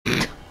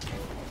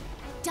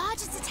Dodge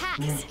its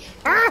attacks.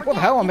 Ah! What the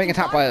hell? I'm being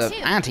attacked by an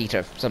anteater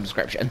of some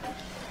description.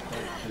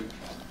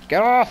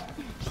 Get off!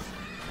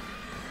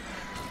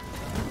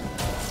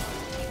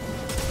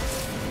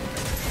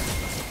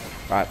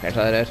 Right, get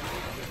loaded.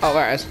 Oh,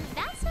 there it is.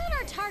 That's not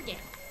our target.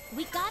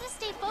 We gotta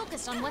stay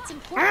focused on what's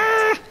important.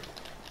 Ah!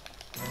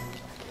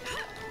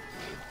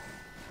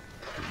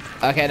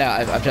 Okay, no,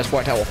 I've just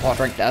worked out what hot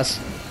drink does.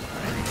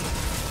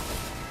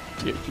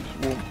 Yeah, keeps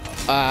warm.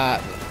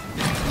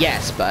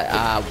 Yes, but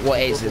what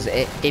is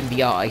it in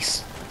the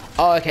ice?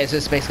 Oh, okay, so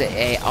it's basically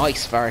a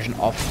ice version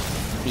of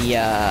the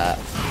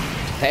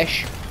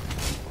fish.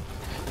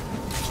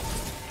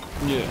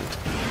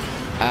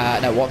 Yeah.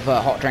 No, what the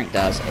hot drink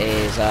does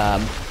is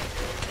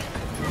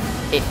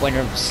if when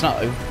you're in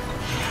snow,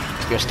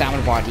 your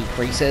stamina bar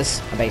decreases,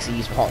 and basically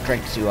use the hot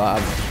drink to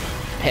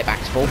hit back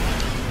to full.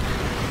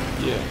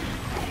 Yeah.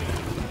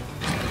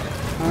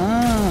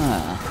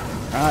 Ah,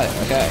 right,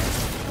 okay.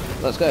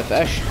 Let's go,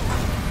 fish.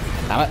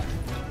 Damn it.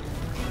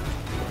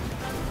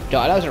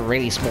 I know it's a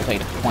really small thing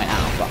to point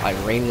out, but I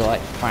really like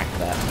the fact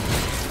that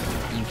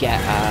you get,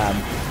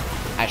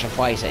 as you're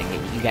fighting,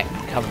 you get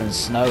covered in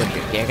snow and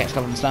your gear gets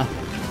covered in snow.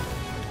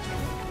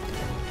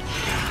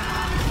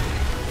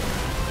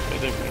 I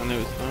don't think I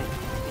noticed that.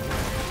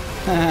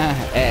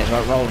 Yeah, it's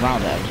like rolling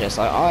around there, just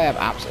like, I am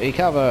absolutely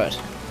covered.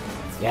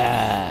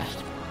 Yeah,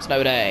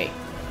 snow day.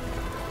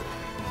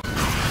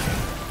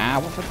 Ah,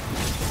 what the...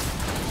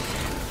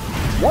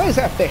 Why is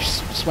that fish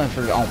swim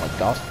through? Oh my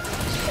god.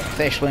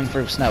 Fish swim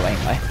through snow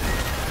anyway.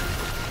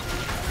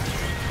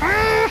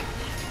 Ah!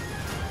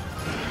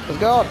 Oh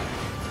god.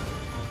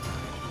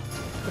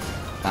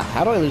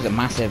 How do I lose a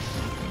massive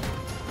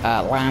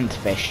land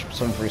fish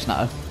swimming through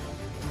snow?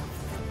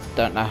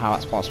 Don't know how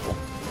that's possible.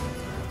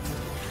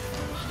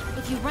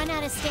 If you run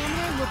out of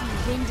stamina, you'll be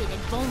winded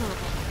and vulnerable.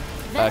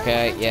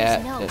 Okay,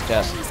 yeah, it's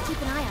just... Always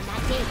keep an eye on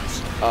that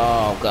gauge.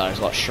 Oh god, there's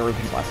a lot of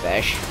shuriken by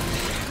fish.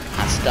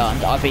 And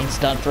stunned. I've been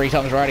stunned 3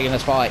 times already in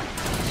this fight.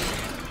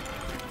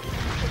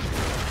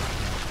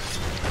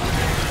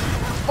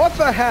 What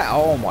the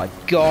hell? Oh my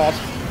god.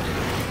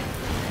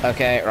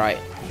 Okay, right.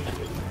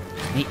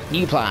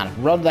 New plan.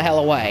 Run the hell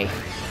away.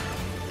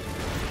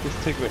 This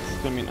Tigrex is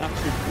going to be an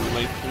absolute ball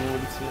ache in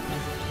order to...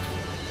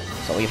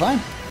 So are you fine?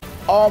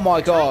 Oh my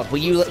god, will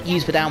you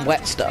use the damn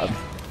whetstone?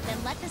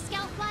 Then let the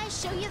scout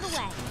flies show you the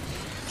way.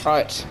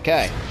 Right,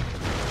 okay.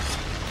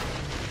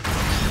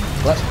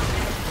 Let's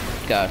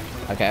go.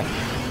 Okay.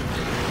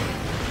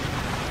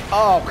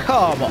 Oh,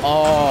 come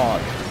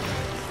on!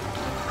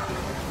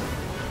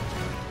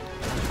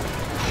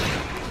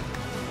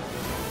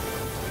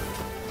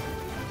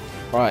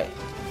 Right.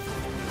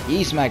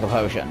 Use Mega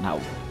Potion.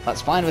 Now,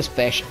 let's find this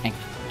fish and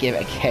give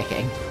it a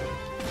kicking.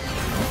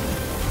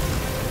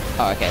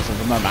 Oh, okay, so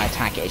the moment I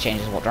attack it, it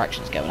changes what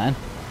direction it's going in.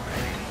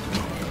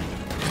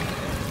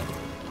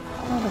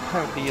 I wonder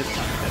how he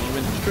attacked and he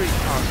went straight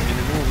past me and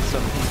then all of a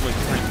sudden he's like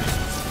range.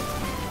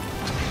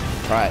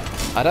 Right.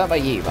 I don't know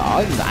about you, but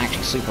I'm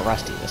actually super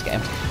rusty at this game.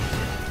 I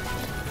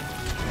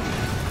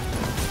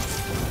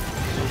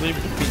was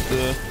able to beat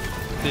the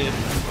deer,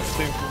 but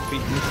so able to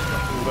beat this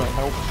without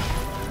help.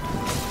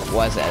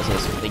 What is it? Is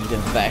this that you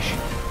doing fish?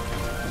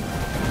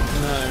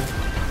 No,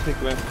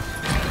 Tigrex.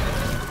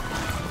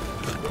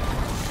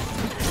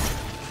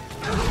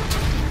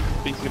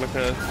 Basically like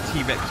a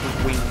T-Rex with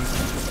wings.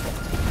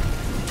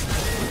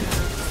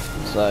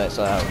 So it's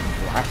a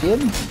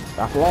Rathian?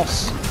 Rathalos?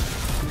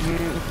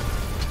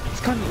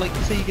 It's kind of like,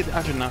 say you get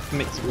Adrenath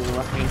mixed with a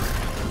Rathian.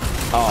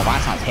 Oh,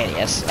 that sounds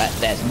hideous.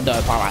 There's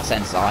no part of that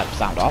sentence I like the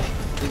sound of.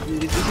 It's in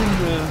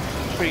the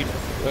trailer,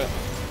 but...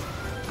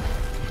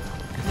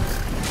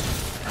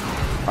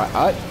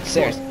 Right,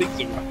 seriously. Well, it's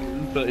big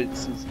Rathian, but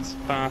it's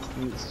fast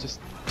and it's just...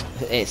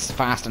 It's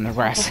fast and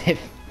aggressive.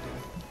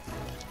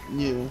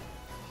 Yeah.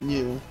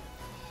 Yeah.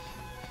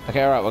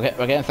 Okay, right, we're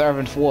getting further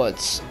into the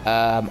woods.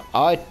 The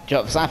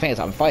sad thing is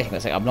I'm fighting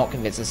this thing. I'm not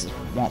convinced this is a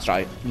monster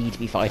I need to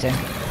be fighting.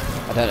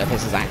 I don't know if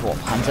this is actual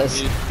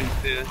hunters.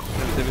 There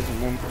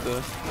isn't one for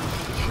the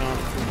shark,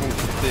 there's one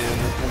for the deer, and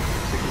there's one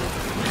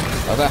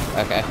for the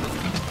Tigrex. Okay.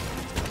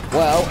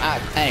 Well,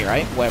 at any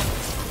rate, we're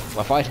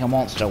fighting a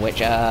monster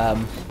which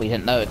we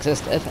didn't know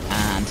existed,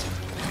 and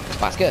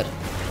that's good.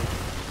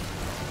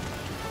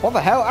 What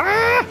the hell?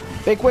 Ah!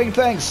 Big winged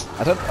things!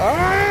 I don't...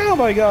 Oh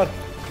my god!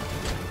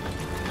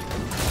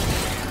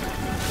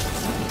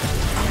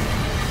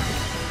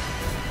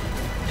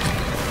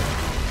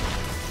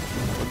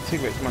 Well, the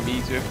Tigrex might be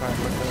easier if I had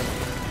like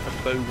a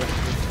bow weapon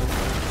or something.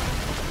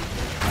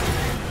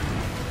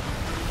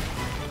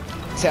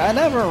 See, I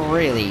never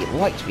really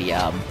liked the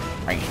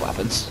ranged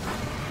weapons.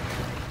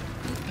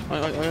 I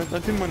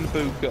didn't mind the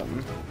bow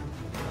gun.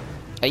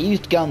 I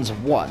used guns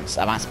once,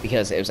 and that's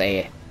because it was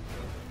a...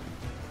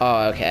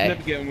 Oh, okay.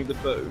 Never get on with the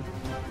bow.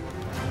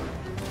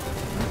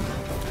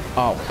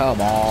 Oh,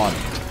 come on.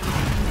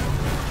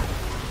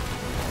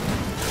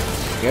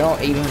 You're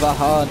not even the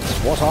hunt.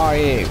 What are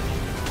you?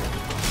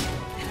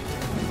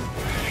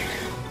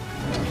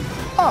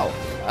 Oh,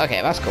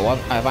 okay, that's cool.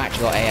 I've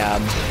actually got a,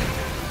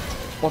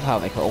 what the hell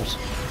are they called?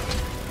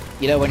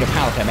 You know when your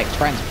Palico makes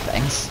friends with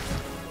things?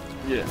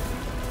 Yeah.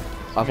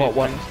 I've got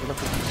one.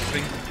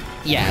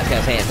 Yeah, I was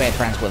gonna say it's made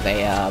friends with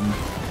a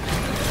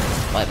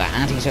like that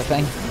anti-surf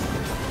thing.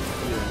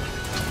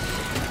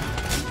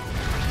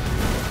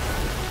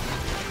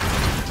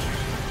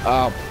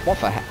 Oh, what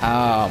the heck?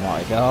 Oh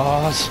my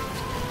god.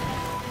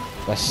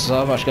 There's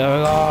so much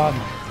going on.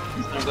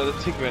 The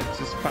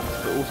Tigrex is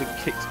fast, but also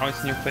kicks ice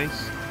in your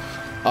face.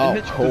 Oh,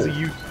 cool.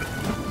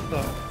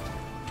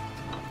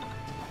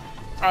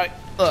 Alright,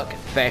 look,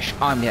 fish,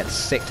 I'm getting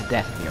sick to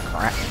death of your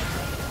crap.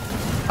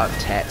 Oh,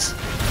 tits.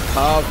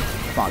 Oh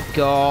my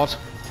god.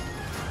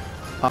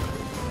 Oh,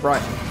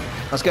 right,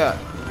 let's go.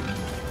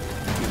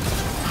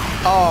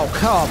 Oh,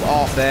 come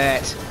off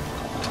it.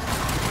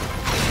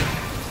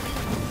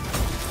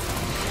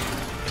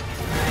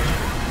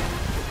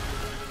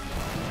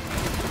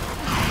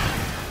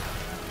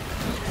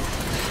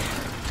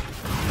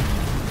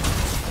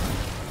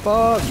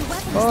 Bug!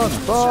 Bug!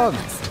 Bug!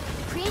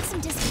 Create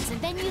some distance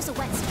and then use a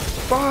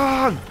whetstone.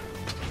 Bug!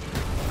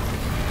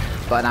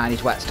 But now I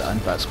need whetstone,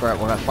 but screw it,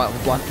 we're gonna fight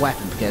with one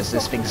weapon because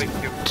this thing's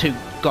too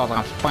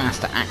goddamn fast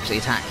to actually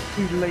attack.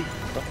 Too late.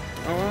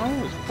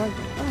 Oh, it's quite...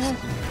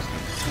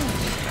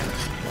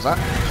 What's that?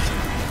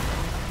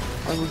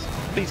 I was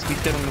basically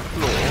dead on the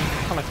floor.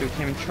 Kind of like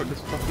came and chucked this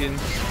fucking... You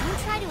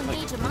try to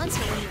engage a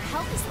monster when your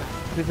health is low.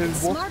 If it was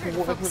Smarter to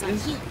whatever focus it on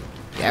is. healing.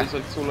 Yeah. There's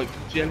like sort of like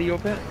jelly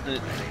of it, and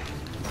it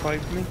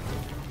revived me.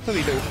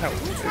 Probably little help.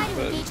 You try to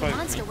engage a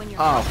monster when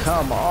your Oh, health is low.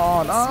 come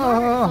on! Smarter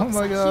to Oh focus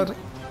my on god!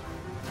 healing.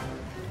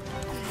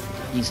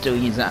 You still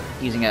using a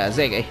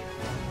Ziggy?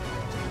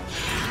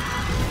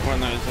 Well,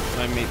 no, it's just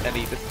I made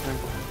Eddie this time.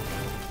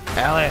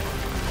 Elliot!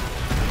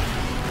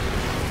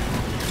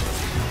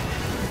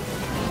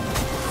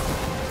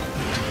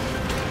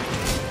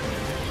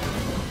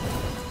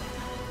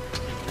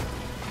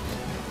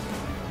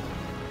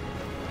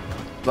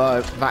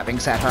 But that being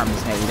said,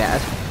 Herman's nearly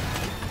dead.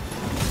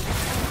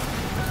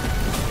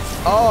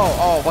 Oh,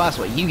 well, that's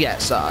what you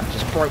get, son.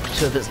 Just broke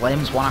two of its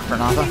limbs, one after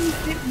another.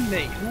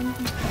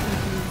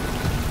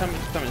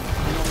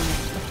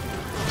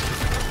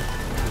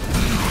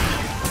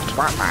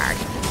 Twat bag.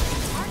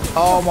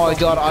 Oh my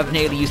god, I've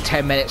nearly used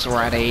 10 minutes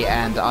already,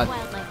 and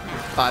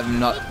I'm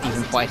not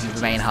even fighting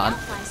the main hunt.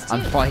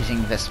 I'm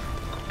fighting this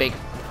big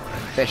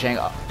fishing.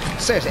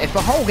 Seriously, if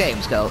the whole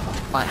game's going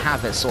to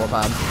have this sort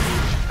of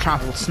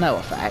travel snow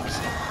effect,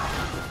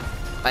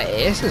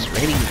 this is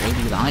really,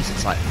 really nice.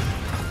 It's like,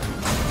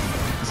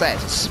 I say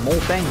it's a small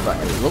thing, but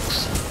it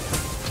looks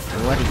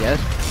really good.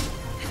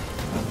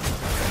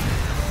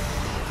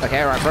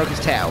 Okay, right, broke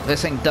his tail.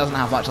 This thing doesn't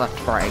have much left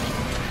to break.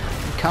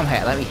 Come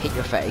here, let me hit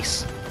your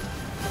face.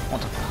 I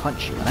want to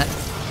punch you in it.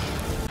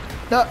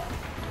 No!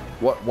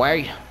 What?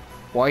 Why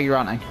are you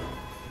running?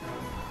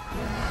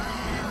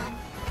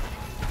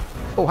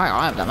 Oh, hang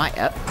on, I haven't done that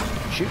yet.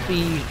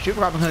 Shoot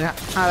Robin Hood at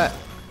it.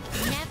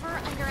 Never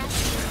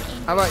underestimate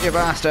aim. How about you,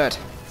 bastard?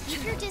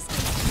 Keep your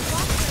distance and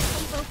watch for a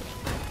safe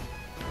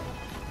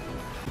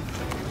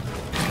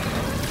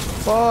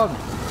opening. Bug!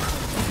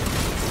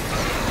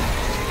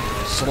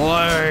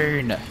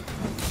 Slain!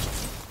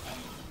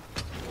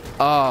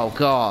 Oh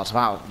god,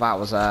 that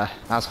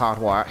was hard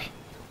work.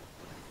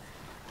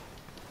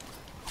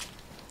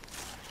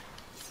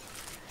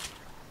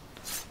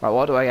 Right,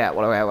 what do I get?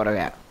 What do I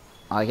get?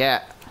 I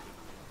get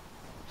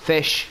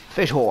fish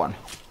horn.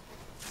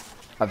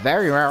 A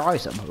very rare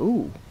item.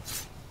 Ooh.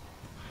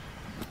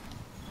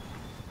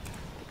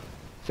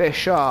 Fish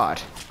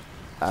shard.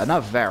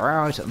 Another very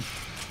rare item.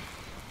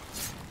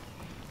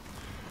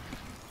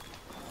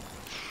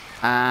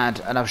 And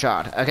another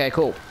shard. Okay,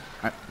 cool.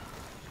 Right.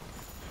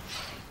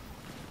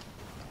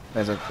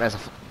 There's a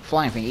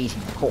flying thing eating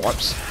the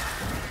corpse.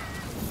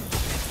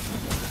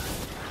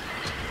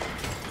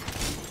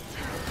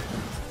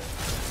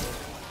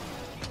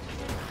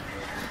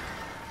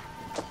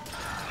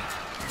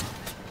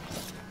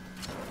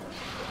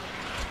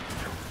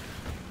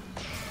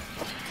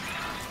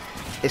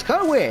 It's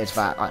kind of weird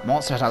that like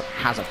Monster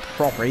has a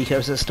proper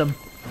ecosystem.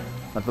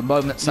 Like the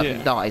moment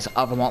something dies,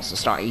 other monsters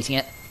start eating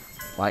it.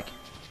 Like,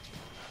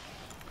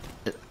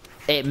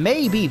 it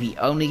may be the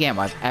only game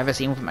I've ever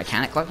seen with a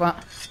mechanic like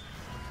that.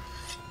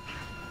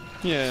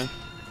 Yeah.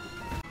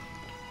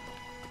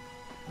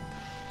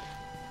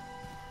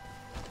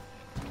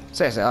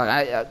 Seriously,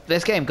 like,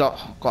 this game got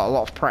a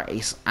lot of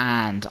praise,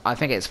 and I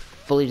think it's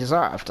fully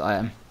deserved.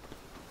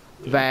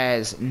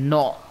 There's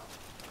not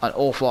an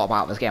awful lot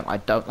about this game I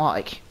don't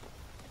like.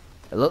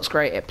 It looks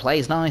great, it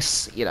plays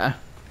nice, you know.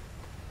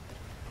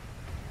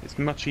 It's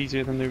much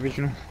easier than the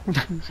original.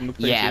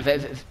 Yeah,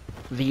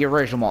 the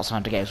original Monster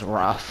Hunter games were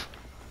rough.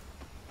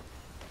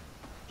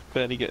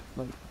 Barely get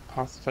like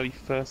past the very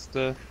first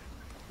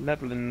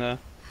level in the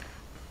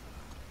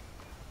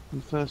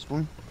first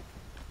one.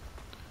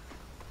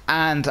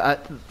 And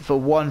the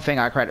one thing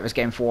I credit this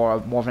game for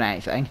more than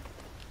anything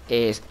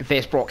is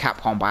this brought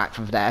Capcom back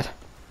from the dead.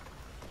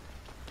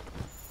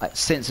 Like,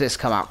 since this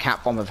come out,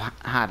 Capcom have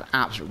had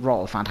absolute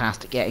roll of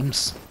fantastic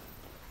games.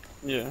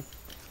 Yeah.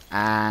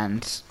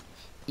 And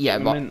yeah, I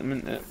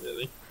meant it,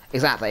 really.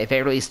 exactly. If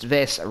they released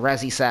this,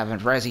 Resi 7,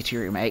 Resi 2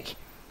 remake,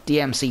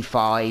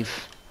 DMC5.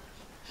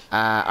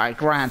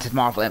 Granted,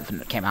 Marvel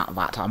Infinite came out at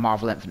that time.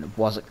 Marvel Infinite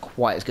wasn't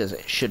quite as good as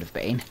it should have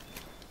been.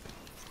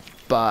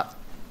 But,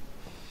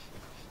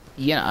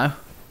 you know,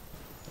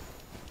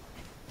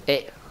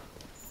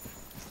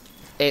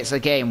 it's a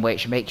game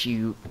which makes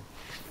you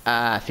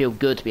feel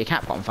good to be a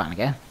Capcom fan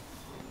again.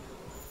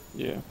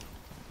 Yeah.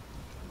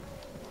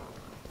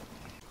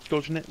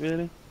 Dodging it,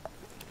 really?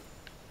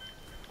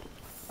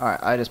 Alright,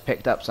 I just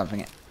picked up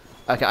something.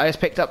 Okay, I just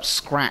picked up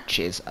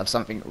scratches of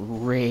something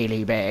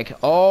really big.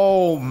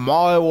 Oh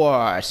my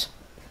word!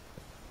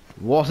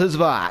 What is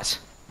that?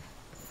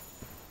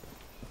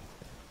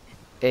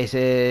 It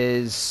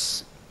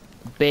is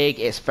big,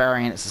 it's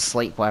furry, and it's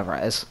asleep, whatever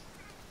it is.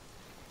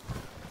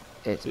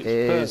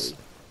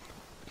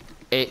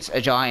 It's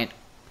a giant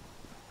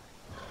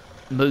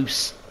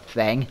moose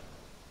thing.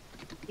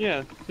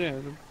 Yeah,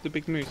 the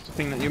big moose, the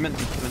thing that you're meant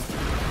to be killing.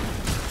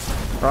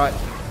 Right.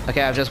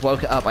 Okay, I've just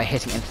woke it up by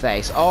hitting it in the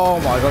face. Oh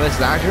my god, this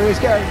is actually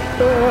scary.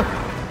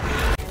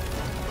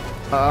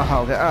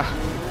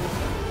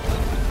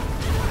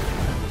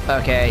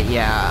 Okay,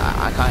 yeah,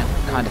 I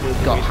kind of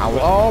forgot how.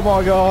 Oh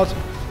my god!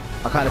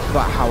 I kind of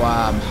forgot how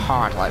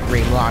hard, like,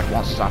 really large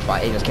monsters are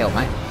fight. He just killed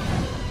me.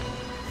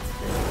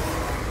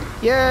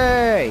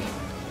 Yay!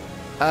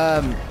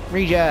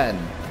 Regen.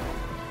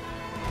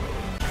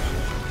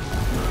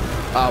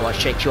 Oh, it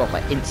shakes you off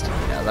like instantly,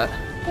 you know that?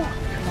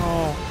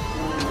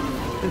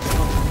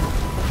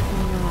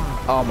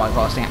 Oh my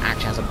god, this thing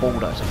actually has a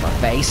bulldozer for a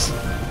face.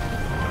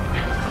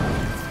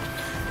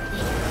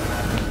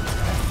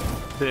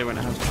 There when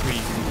it has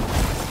trees.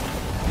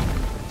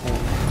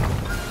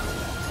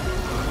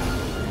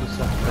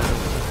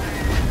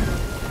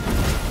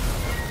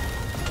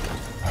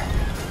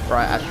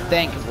 Right, I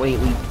think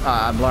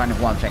I'm learning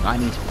one thing.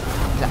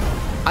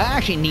 I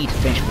actually need to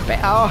finish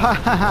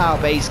the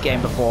base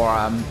game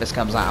before this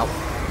comes out.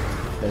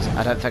 Because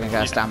I don't think I'm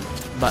going to stand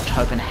much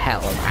hope in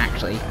hell of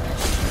actually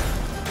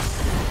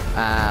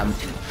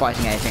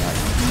fighting anything like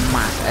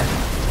massive.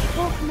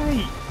 Fuck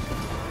me!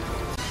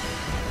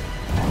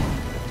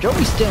 Don't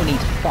we still need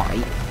to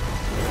fight?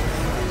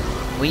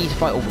 We need to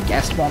fight all the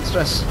guest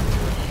monsters.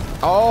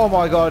 Oh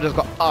my god, I just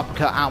got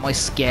uppercut out my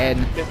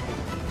skin.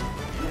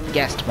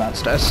 Guest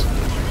monsters.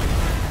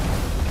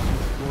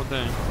 What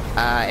thing?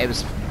 It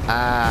was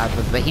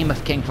the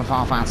Behemoth King from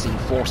Final Fantasy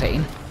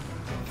XIV.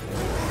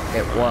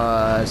 It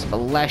was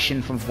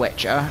Valeshin from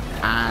Witcher,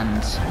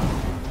 and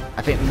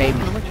I think maybe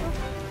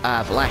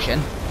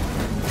Valeshin.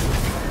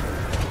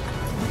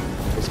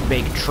 This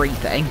big tree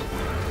thing.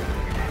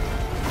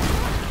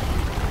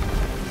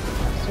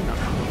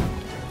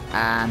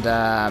 And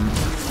I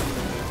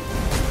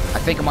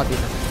think it might be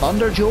the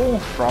Thunder Jewel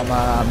from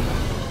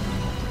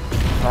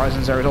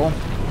Horizon Zero Dawn.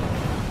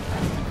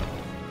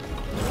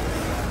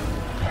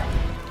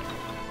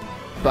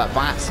 But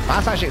that's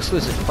actually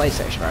exclusive to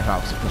PlayStation right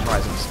now, because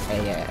Horizon's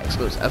a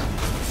exclusive.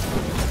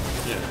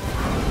 Yeah.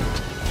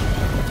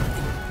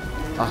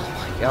 Oh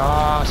my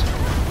god.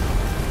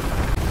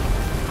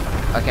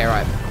 Okay,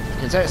 right.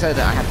 Consider it said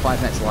that I had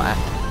 5 minutes left.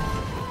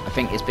 I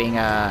think it's being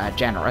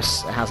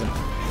generous. It hasn't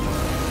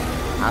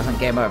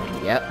game over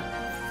yet.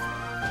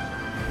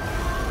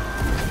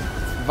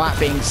 That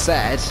being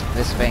said,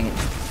 this thing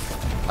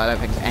I don't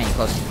think it's any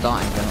closer to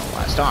dying than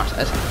when I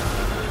started.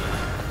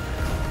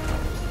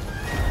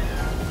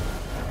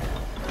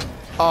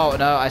 Oh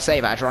no, I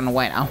save it, run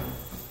away now.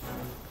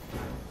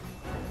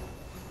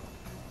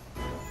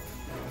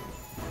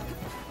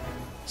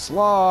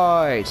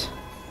 Slide!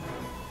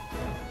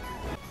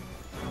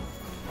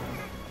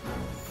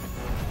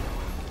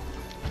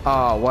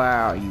 Oh, where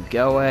are you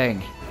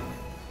going?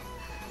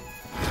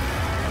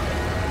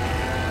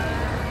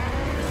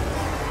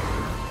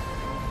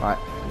 Right.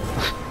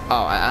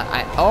 Oh,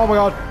 oh my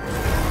god!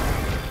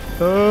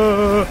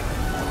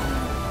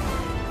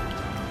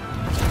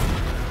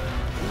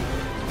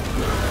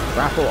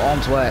 Grapple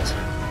onto it.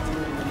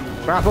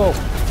 Grapple!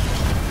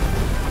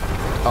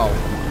 Oh,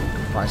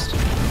 Christ.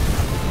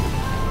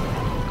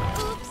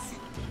 Oops.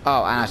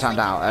 Oh, and I timed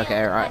out.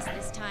 Okay, right.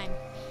 This time.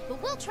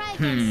 But we'll try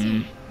again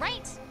soon.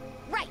 Right?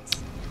 Right.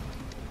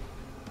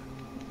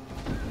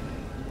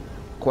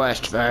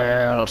 Quest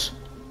failed.